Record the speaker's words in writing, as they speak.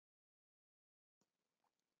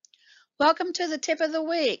Welcome to the tip of the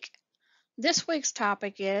week. This week's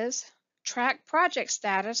topic is track project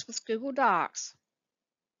status with Google Docs.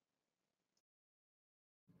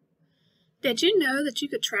 Did you know that you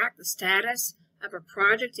could track the status of a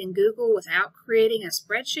project in Google without creating a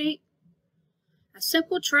spreadsheet? A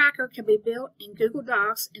simple tracker can be built in Google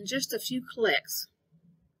Docs in just a few clicks.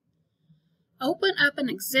 Open up an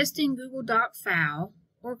existing Google Doc file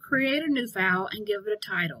or create a new file and give it a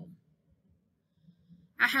title.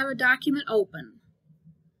 I have a document open.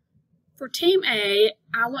 For Team A,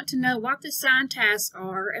 I want to know what the assigned tasks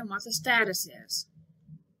are and what the status is.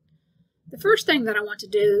 The first thing that I want to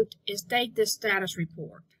do is date this status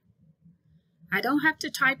report. I don't have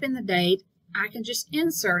to type in the date. I can just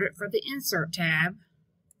insert it for the Insert tab.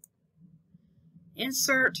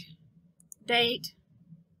 Insert, Date,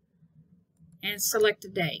 and select a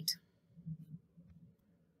date.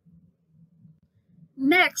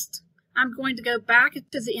 Next, I'm going to go back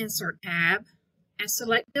to the Insert tab and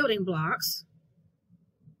select Building Blocks,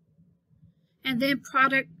 and then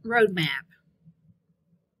Product Roadmap.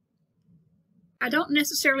 I don't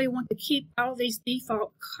necessarily want to keep all these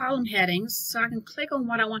default column headings, so I can click on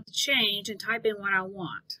what I want to change and type in what I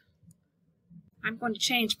want. I'm going to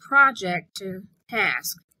change Project to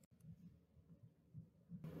Task.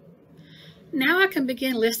 Now I can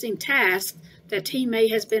begin listing tasks that Team A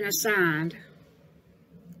has been assigned.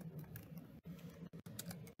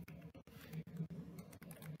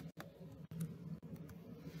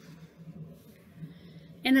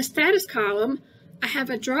 In the status column, I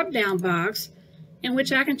have a drop-down box in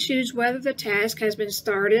which I can choose whether the task has been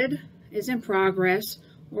started, is in progress,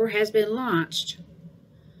 or has been launched.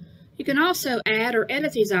 You can also add or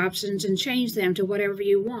edit these options and change them to whatever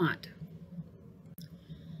you want.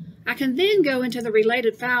 I can then go into the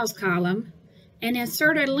Related Files column and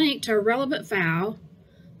insert a link to a relevant file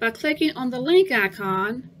by clicking on the link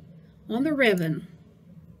icon on the ribbon.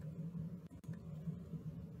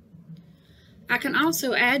 I can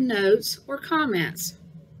also add notes or comments.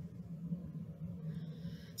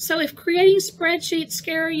 So if creating spreadsheets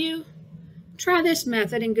scare you, try this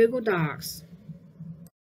method in Google Docs.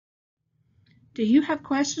 Do you have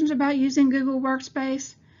questions about using Google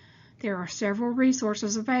Workspace? There are several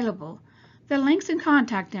resources available. The links and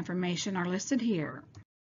contact information are listed here.